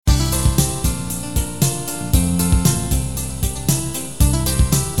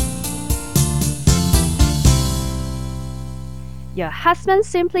Your husband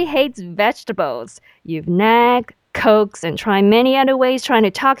simply hates vegetables. You've nagged, coaxed, and tried many other ways trying to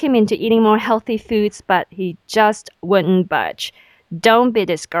talk him into eating more healthy foods, but he just wouldn't budge. Don't be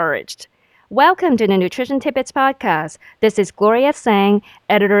discouraged. Welcome to the Nutrition Tidbits Podcast. This is Gloria Tsang,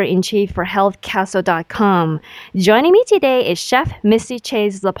 editor-in-chief for healthcastle.com. Joining me today is Chef Missy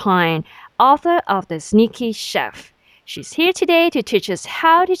Chase Lapine, author of The Sneaky Chef. She's here today to teach us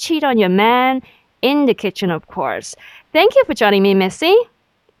how to cheat on your man in the kitchen, of course. Thank you for joining me, Missy.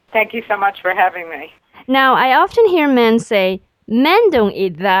 Thank you so much for having me. Now, I often hear men say, men don't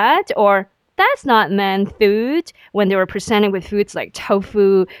eat that, or that's not man food, when they were presented with foods like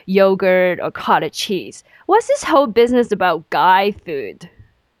tofu, yogurt, or cottage cheese. What's this whole business about guy food?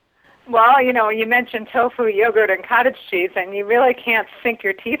 Well, you mentioned tofu, yogurt, and cottage cheese, and you really can't sink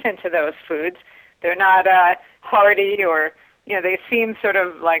your teeth into those foods. They're not hearty or, they seem sort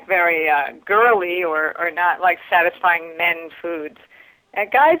of like very girly or not like satisfying men foods.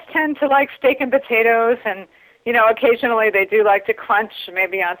 And guys tend to like steak and potatoes, and, occasionally they do like to crunch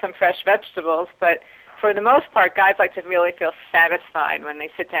maybe on some fresh vegetables, but for the most part, guys like to really feel satisfied when they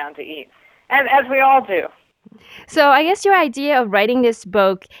sit down to eat, and as we all do. So I guess your idea of writing this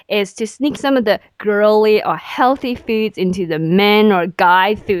book is to sneak some of the girly or healthy foods into the men or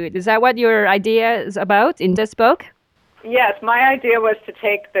guy food. Is that what your idea is about in this book? Yes, my idea was to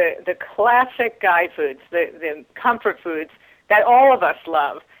take the classic guy foods, the comfort foods that all of us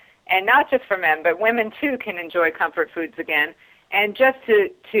love, and not just for men, but women too can enjoy comfort foods again, and just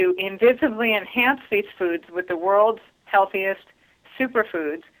to invisibly enhance these foods with the world's healthiest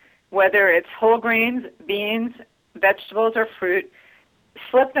superfoods, whether it's whole grains, beans, vegetables, or fruit,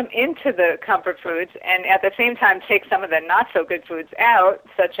 slip them into the comfort foods and at the same time take some of the not-so-good foods out,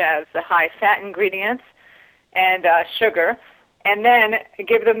 such as the high-fat ingredients and sugar, and then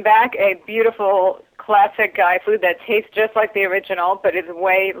give them back a beautiful classic guy food that tastes just like the original but is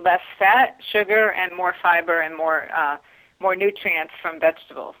way less fat, sugar, and more fiber and more nutrients from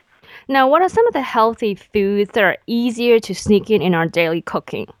vegetables. Now, what are some of the healthy foods that are easier to sneak in our daily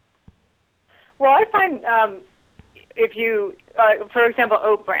cooking? Well, I find if you, for example,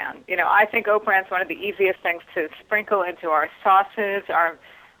 oat bran. I think oat bran is one of the easiest things to sprinkle into our sauces.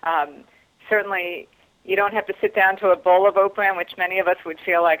 Certainly, you don't have to sit down to a bowl of oat bran, which many of us would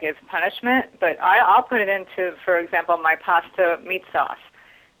feel like is punishment. But I'll put it into, for example, my pasta meat sauce,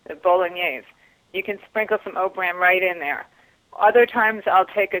 the bolognese. You can sprinkle some oat bran right in there. Other times I'll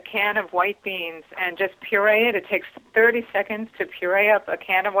take a can of white beans and just puree it. It takes 30 seconds to puree up a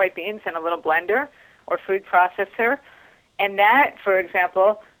can of white beans in a little blender or food processor. And that, for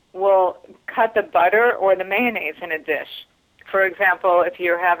example, will cut the butter or the mayonnaise in a dish. For example, if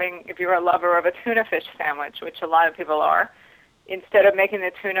you're a lover of a tuna fish sandwich, which a lot of people are, instead of making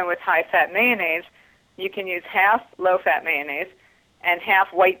the tuna with high-fat mayonnaise, you can use half low-fat mayonnaise and half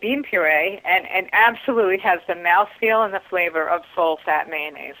white bean puree, and absolutely has the mouthfeel and the flavor of full-fat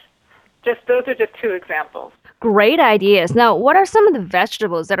mayonnaise. Those are just two examples. Great ideas. Now, what are some of the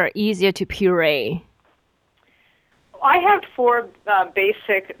vegetables that are easier to puree? I have four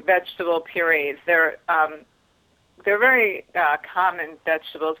basic vegetable purees. They're very common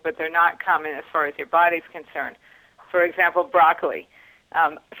vegetables, but they're not common as far as your body's concerned. For example, broccoli.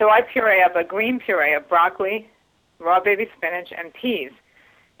 So I puree up a green puree of broccoli, raw baby spinach, and peas.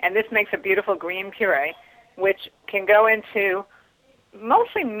 And this makes a beautiful green puree, which can go into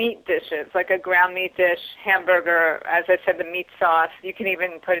mostly meat dishes, like a ground meat dish, hamburger, as I said, the meat sauce. You can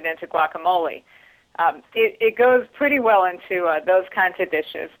even put it into guacamole. It goes pretty well into those kinds of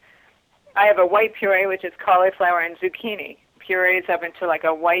dishes. I have a white puree, which is cauliflower and zucchini. Purees up into like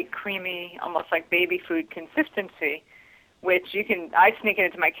a white, creamy, almost like baby food consistency, which I sneak it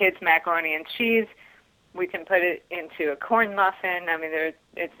into my kids' macaroni and cheese. We can put it into a corn muffin. I mean,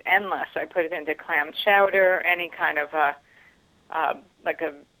 it's endless. I put it into clam chowder, any kind of like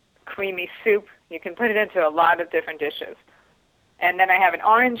a creamy soup. You can put it into a lot of different dishes. And then I have an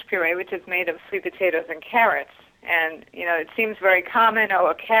orange puree, which is made of sweet potatoes and carrots. And, it seems very common,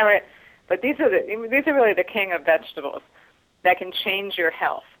 a carrot, but these are really the king of vegetables that can change your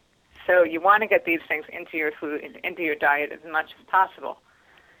health. So you want to get these things into your food, into your diet as much as possible.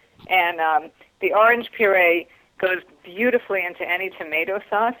 And the orange puree goes beautifully into any tomato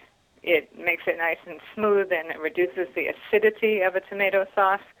sauce. It makes it nice and smooth, and it reduces the acidity of a tomato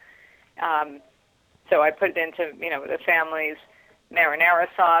sauce. So I put it into, the family's marinara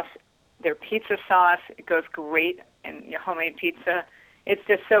sauce, their pizza sauce. It goes great in your homemade pizza. It's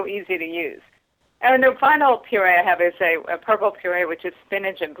just so easy to use. And the final puree I have is a purple puree, which is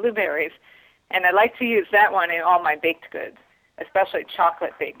spinach and blueberries. And I like to use that one in all my baked goods, especially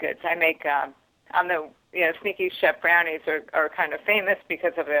chocolate baked goods. I make, I'm the Sneaky Chef brownies are kind of famous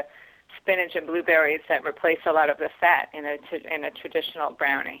because of the spinach and blueberries that replace a lot of the fat in a traditional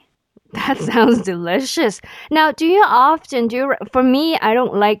brownie. That sounds delicious. Now, for me, I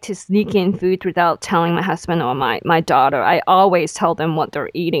don't like to sneak in food without telling my husband or my daughter. I always tell them what they're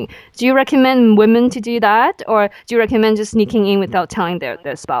eating. Do you recommend women to do that? Or do you recommend just sneaking in without telling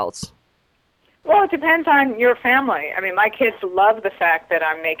their spouse? Well, it depends on your family. I mean, my kids love the fact that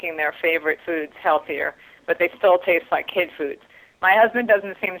I'm making their favorite foods healthier, but they still taste like kid foods. My husband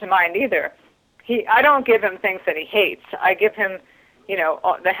doesn't seem to mind either. I don't give him things that he hates. I give him,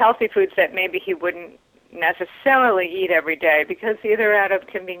 the healthy foods that maybe he wouldn't necessarily eat every day because either out of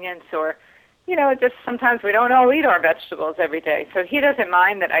convenience or, just sometimes we don't all eat our vegetables every day. So he doesn't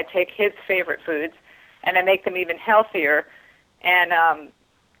mind that I take his favorite foods and I make them even healthier. And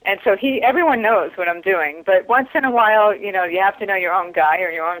so everyone knows what I'm doing. But once in a while, you have to know your own guy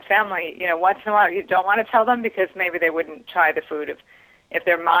or your own family. Once in a while you don't want to tell them because maybe they wouldn't try the food if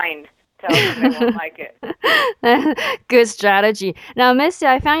their mind tells them they won't like it. Good strategy. Now, Missy,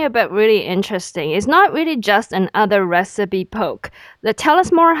 I found your book really interesting. It's not really just another recipe book. Tell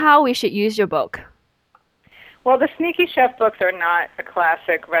us more how we should use your book. Well, the Sneaky Chef books are not a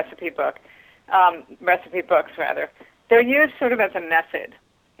classic recipe books rather. They're used sort of as a method.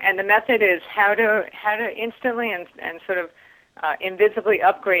 And the method is how to instantly and sort of invisibly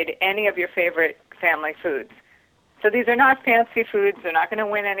upgrade any of your favorite family foods. So these are not fancy foods. They're not going to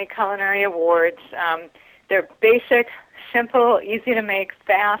win any culinary awards. They're basic, simple, easy to make,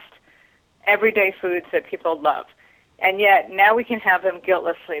 fast, everyday foods that people love. And yet now we can have them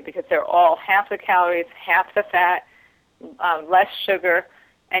guiltlessly because they're all half the calories, half the fat, less sugar,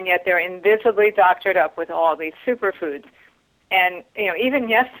 and yet they're invisibly doctored up with all these superfoods. And even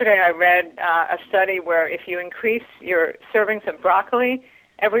yesterday I read a study where if you increase your servings of broccoli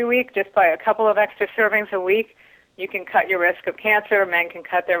every week just by a couple of extra servings a week, you can cut your risk of cancer. Men can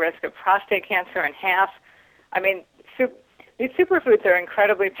cut their risk of prostate cancer in half. I mean, these superfoods are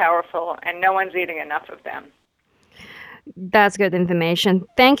incredibly powerful, and no one's eating enough of them. That's good information.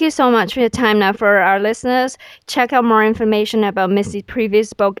 Thank you so much for your time. Now, for our listeners, check out more information about Missy's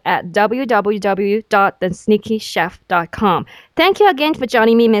previous book at www.thesneakychef.com. Thank you again for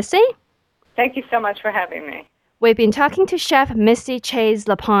joining me, Missy. Thank you so much for having me. We've been talking to Chef Missy Chase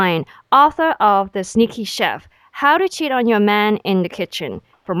Lapine, author of The Sneaky Chef, How to Cheat on Your Man in the Kitchen.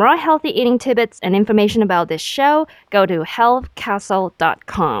 For more healthy eating tidbits and information about this show, go to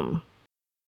healthcastle.com.